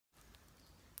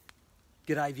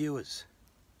G'day viewers,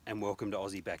 and welcome to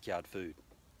Aussie Backyard Food,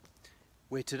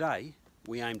 where today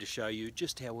we aim to show you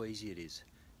just how easy it is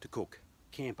to cook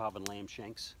camp oven lamb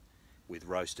shanks with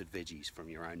roasted veggies from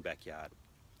your own backyard.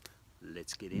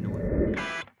 Let's get into it.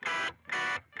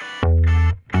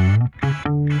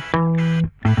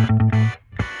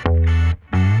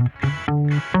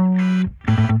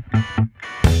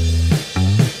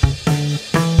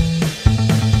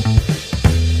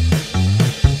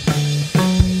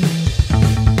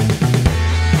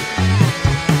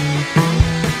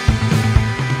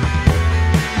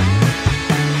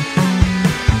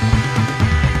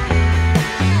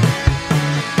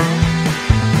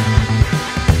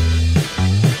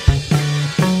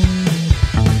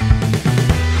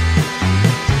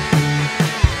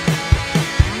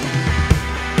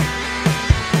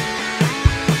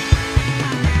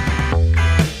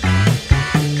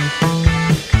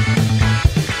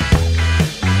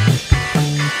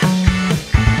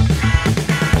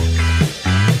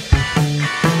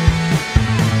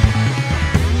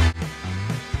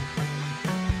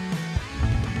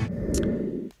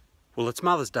 Well, it's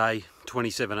Mother's Day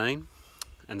 2017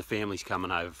 and the family's coming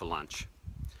over for lunch.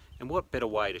 And what better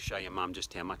way to show your mum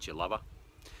just how much you love her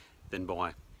than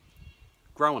by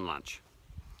growing lunch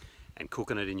and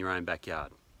cooking it in your own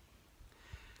backyard.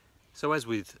 So as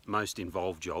with most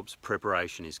involved jobs,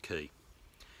 preparation is key.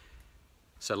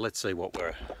 So let's see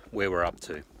where we're up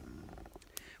to.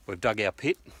 We've dug our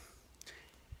pit.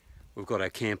 We've got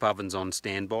our camp ovens on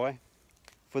standby.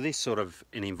 For this sort of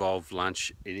an involved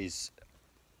lunch, it is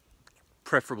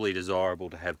preferably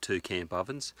desirable to have two camp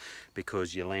ovens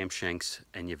because your lamb shanks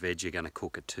and your veg are going to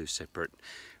cook at two separate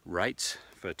rates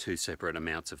for two separate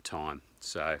amounts of time.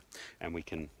 So, and we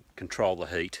can control the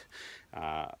heat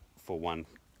for one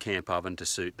camp oven to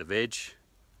suit the veg,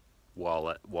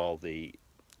 while the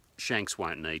shanks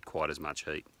won't need quite as much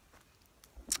heat.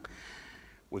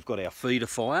 We've got our feeder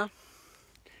fire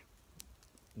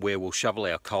where we'll shovel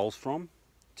our coals from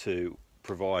to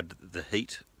provide the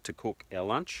heat to cook our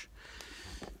lunch.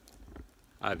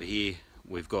 Over here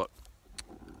we've got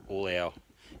all our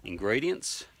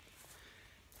ingredients.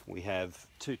 We have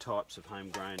two types of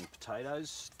homegrown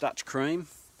potatoes, Dutch cream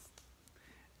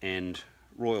and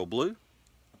royal blue.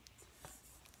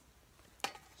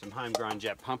 Some homegrown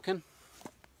Jap pumpkin,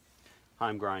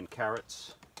 homegrown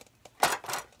carrots,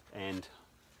 and,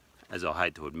 as I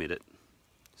hate to admit it,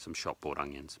 some shop bought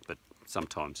onions, but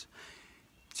sometimes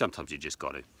you just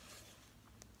got to.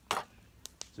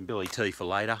 Some billy tea for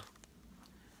later.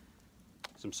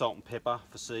 Some salt and pepper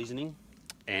for seasoning,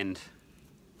 and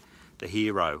the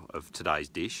hero of today's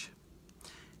dish,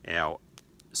 our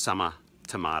summer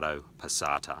tomato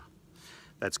passata.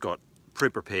 That's got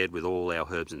pre-prepared with all our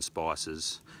herbs and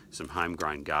spices, some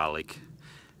homegrown garlic,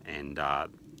 and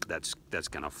that's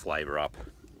going to flavour up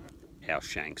our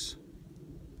shanks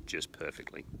just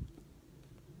perfectly.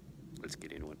 Let's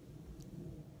get into it.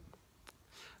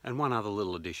 And one other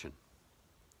little addition.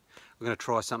 I'm going to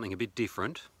try something a bit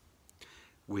different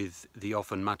with the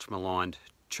often much maligned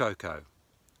choco.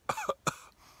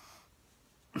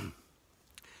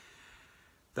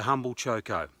 The humble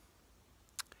choco.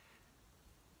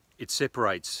 It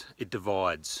separates, it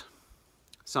divides.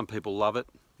 Some people love it,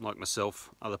 like myself,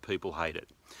 other people hate it.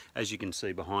 As you can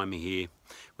see behind me here,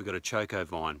 we've got a choco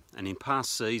vine, and in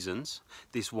past seasons,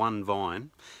 this one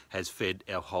vine has fed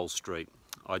our whole street.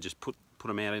 I just put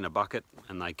them out in a bucket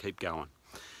and they keep going.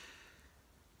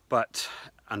 But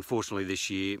unfortunately this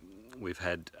year we've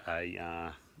had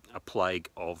a plague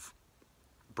of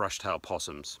brush-tail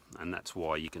possums, and that's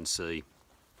why you can see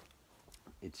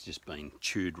it's just been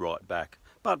chewed right back.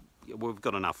 But we've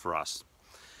got enough for us.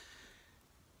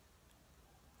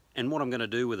 And what I'm going to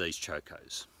do with these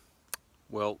chocos?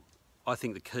 Well, I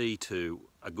think the key to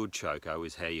a good choco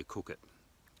is how you cook it.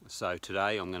 So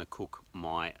today I'm going to cook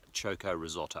my choco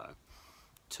risotto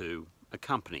to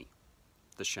accompany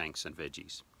the shanks and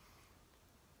veggies.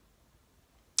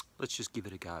 Let's just give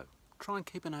it a go. Try and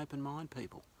keep an open mind,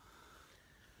 people.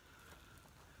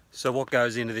 So what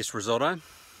goes into this risotto?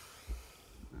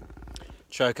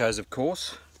 Chocos, of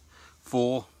course.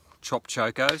 4 chopped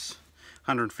chocos,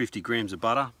 150 grams of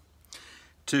butter,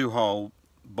 2 whole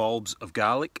bulbs of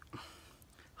garlic,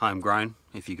 homegrown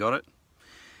if you got it,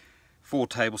 4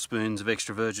 tablespoons of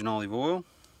extra virgin olive oil,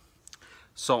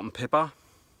 salt and pepper.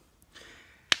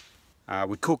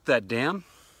 We cook that down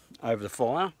over the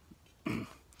fire,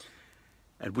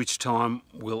 at which time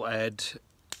we'll add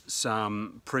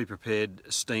some pre-prepared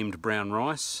steamed brown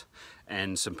rice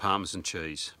and some Parmesan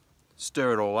cheese.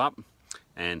 Stir it all up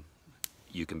and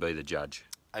you can be the judge.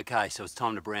 Okay, so it's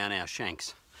time to brown our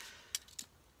shanks.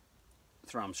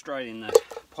 Throw them straight in the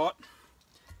pot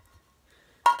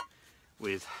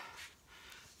with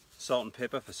salt and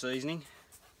pepper for seasoning.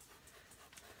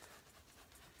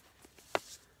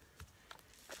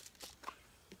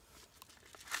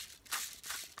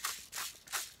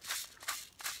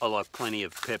 I like plenty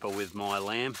of pepper with my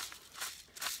lamb.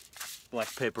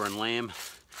 Black pepper and lamb,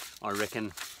 I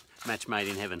reckon, match made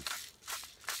in heaven.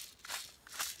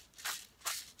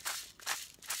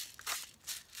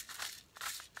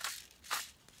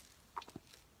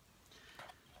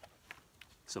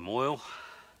 Some oil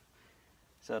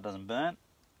so it doesn't burn.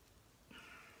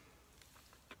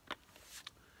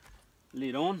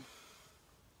 Lid on,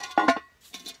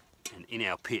 and in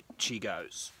our pit she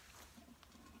goes.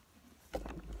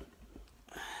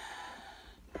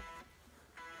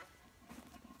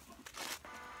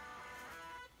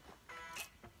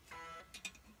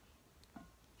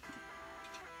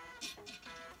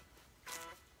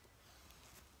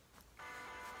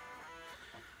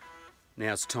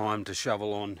 Now it's time to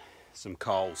shovel on some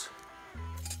coals.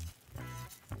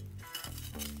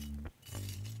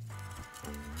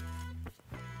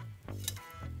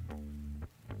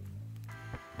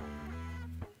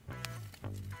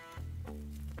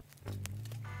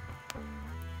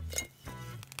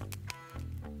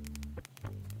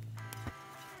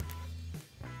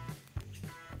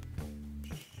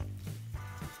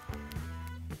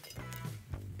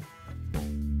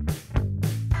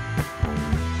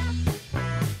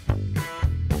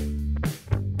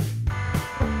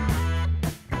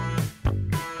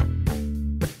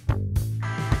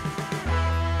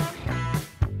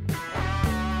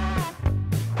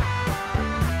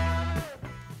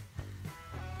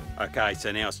 Okay,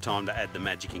 so now it's time to add the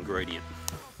magic ingredient.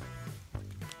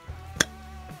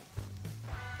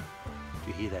 Do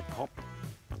you hear that pop?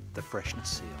 The freshness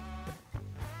seal.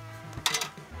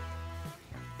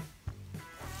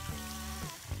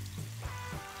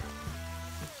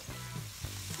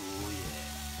 Oh yeah.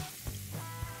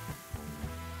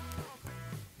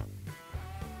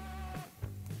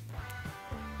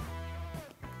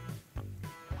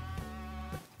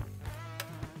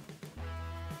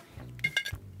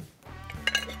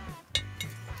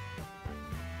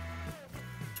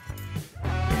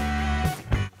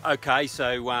 Okay,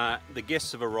 so the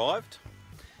guests have arrived.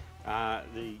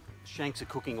 The shanks are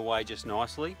cooking away just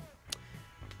nicely.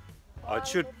 I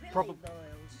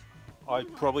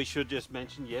probably should just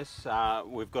mention, yes,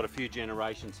 we've got a few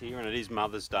generations here, and it is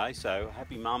Mother's Day, so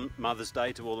happy Mother's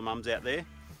Day to all the mums out there.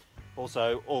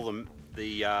 Also, all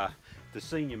the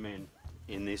senior men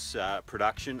in this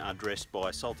production are dressed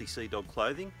by Salty Sea Dog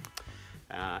Clothing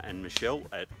and Michelle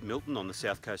at Milton on the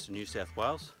south coast of New South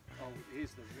Wales. Oh,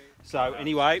 here's the So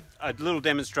anyway, a little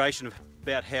demonstration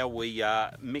about how we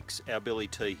mix our billy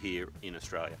tea here in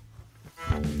Australia.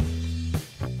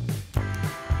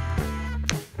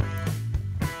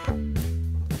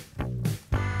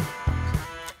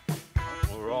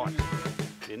 All right,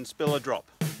 didn't spill a drop.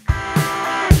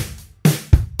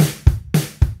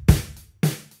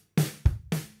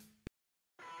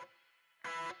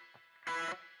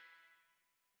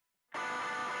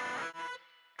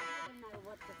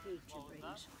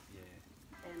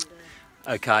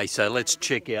 Okay, so let's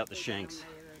check out the shanks.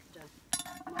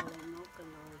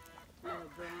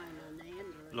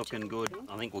 Looking good.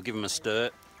 I think we'll give them a stir.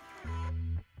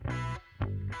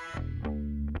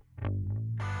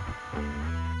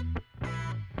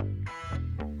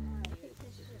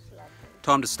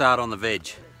 Time to start on the veg.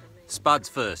 Spuds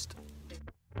first.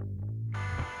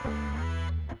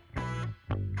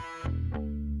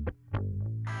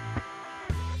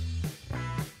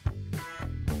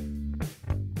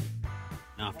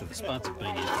 After the spuds have been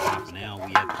in for half an hour,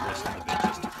 we add the rest of the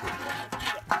veggies to cook.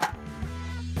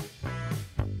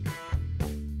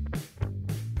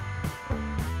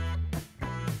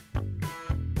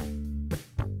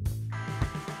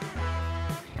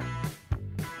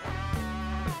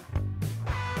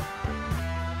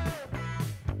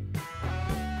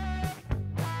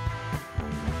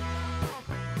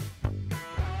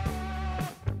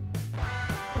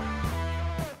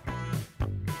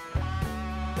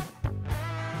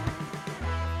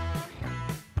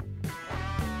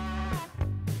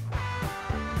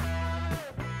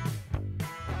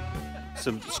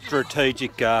 Some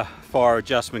strategic fire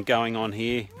adjustment going on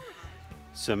here.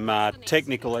 Some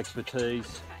technical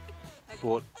expertise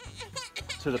brought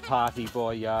to the party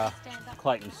by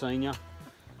Clayton Senior.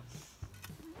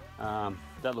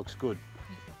 That looks good.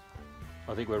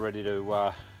 I think we're ready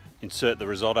to insert the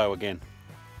risotto again.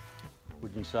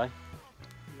 Wouldn't you say?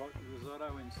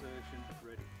 Risotto insertion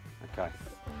ready. Okay.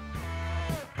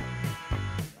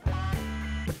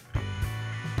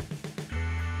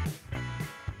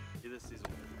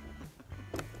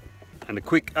 And a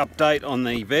quick update on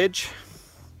the veg.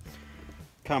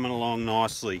 Coming along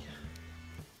nicely.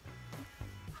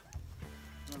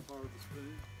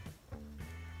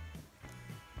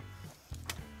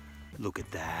 Look at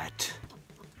that.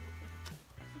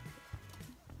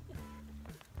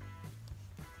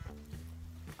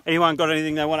 Anyone got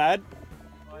anything they want to add?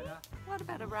 What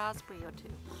about a raspberry or two?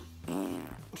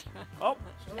 Oh,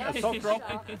 a soft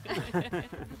drop.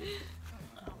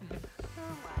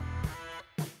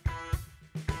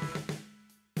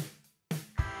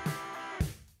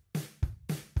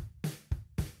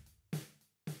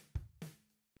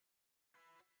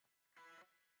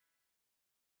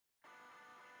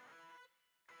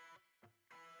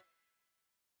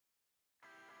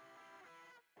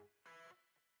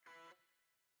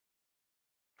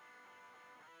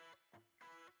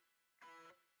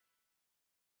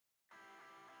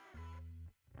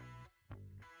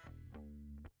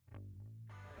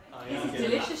 This is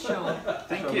delicious, Sean.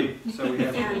 Thank you. So we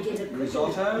have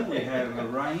risotto, we have a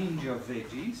range of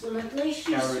veggies. Well, at least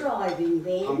she's Carrot, thriving,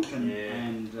 Ben. Pumpkin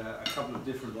and a couple of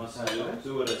different potatoes.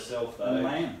 Do it herself though. And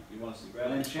lamb. You want us to grab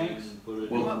Lamb it shanks. and put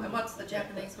it Well, in. What's the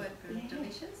Japanese word for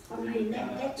delicious? I mean,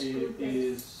 that's It good.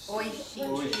 is Oishi.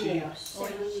 Oishi. Yeah,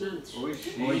 7 months.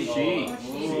 Oishi.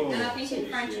 Oishi. And I think in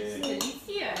French it's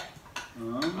delicieux.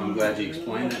 I'm glad you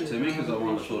explained that to me because I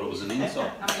would have thought it was an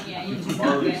insult. I mean, yeah, you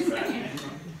just guess.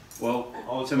 Well,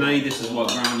 to me this is what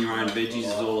growing your own veggies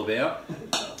is all about.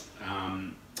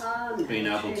 Being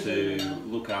able to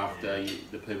look after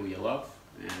the people you love,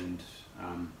 and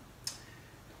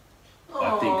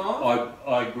I think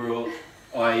I grew up,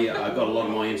 I got a lot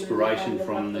of my inspiration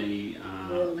from the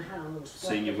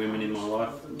senior women in my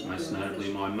life, most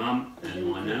notably my mum and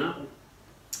my nana,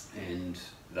 and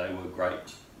they were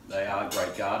great, they are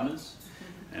great gardeners,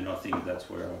 and I think that's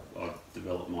where I've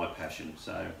developed my passion.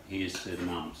 So here's to the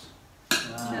mums.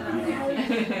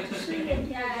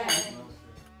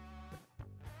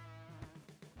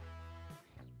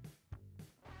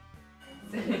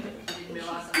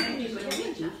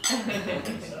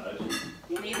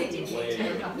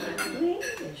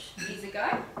 Years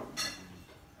ago.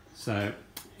 So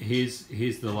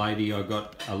here's the lady I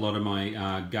got a lot of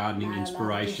my gardening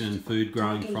inspiration and food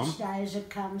growing from, Each day as it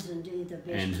comes and do the best.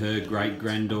 and her great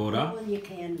granddaughter, All you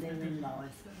can do in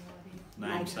life.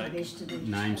 Make the best of it.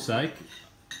 namesake,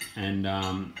 and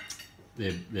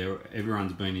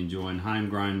everyone's been enjoying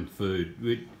homegrown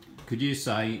food. Could you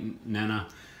say, Nana,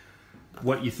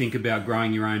 what you think about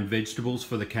growing your own vegetables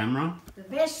for the camera? The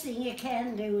best thing you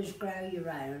can do is grow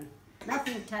your own.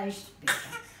 Nothing tastes better.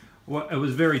 Well, it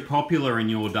was very popular in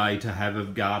your day to have a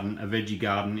veggie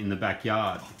garden in the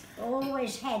backyard.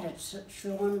 Always had it,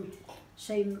 Sean.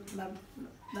 See,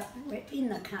 in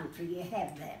the country you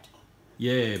have that.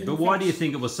 Yeah, but why do you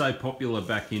think it was so popular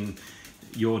back in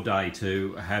your day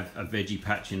to have a veggie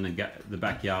patch in the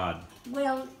backyard?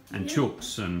 Well, And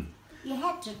chooks and... you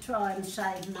had to try and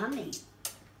save money,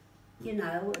 you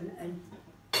know, and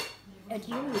at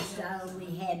Unisdale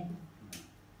we had,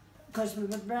 because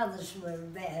my brothers were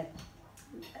there,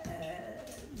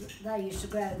 they used to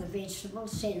grow the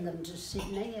vegetables, send them to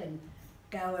Sydney and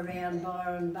go around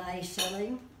Byron Bay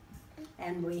selling,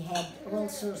 and we had all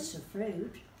sorts of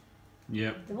fruit.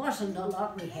 Yep. There wasn't a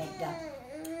lot. We had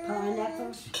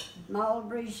pineapples,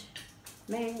 mulberries,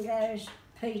 mangoes,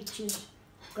 peaches,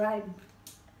 grape,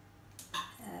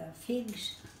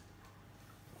 figs,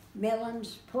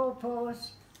 melons,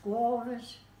 pawpaws,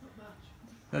 guavas.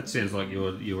 That sounds like you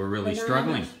were really bananas.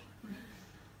 struggling.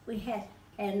 We had,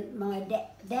 and my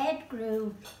dad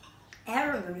grew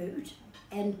arrowroot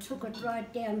and took it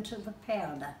right down to the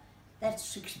powder.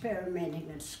 That's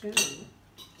experimenting at school.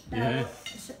 Yeah.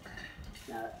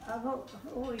 I've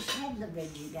always had the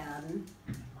veggie garden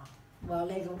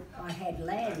while I had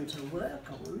land to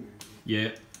work on,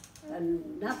 Yeah.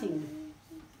 and nothing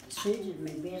suited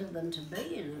me better than to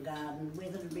be in a garden,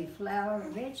 whether it be flower or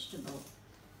vegetable.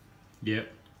 Yep.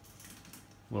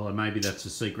 Well, maybe that's the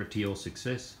secret to your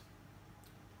success.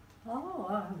 Oh,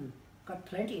 I've got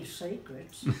plenty of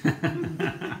secrets.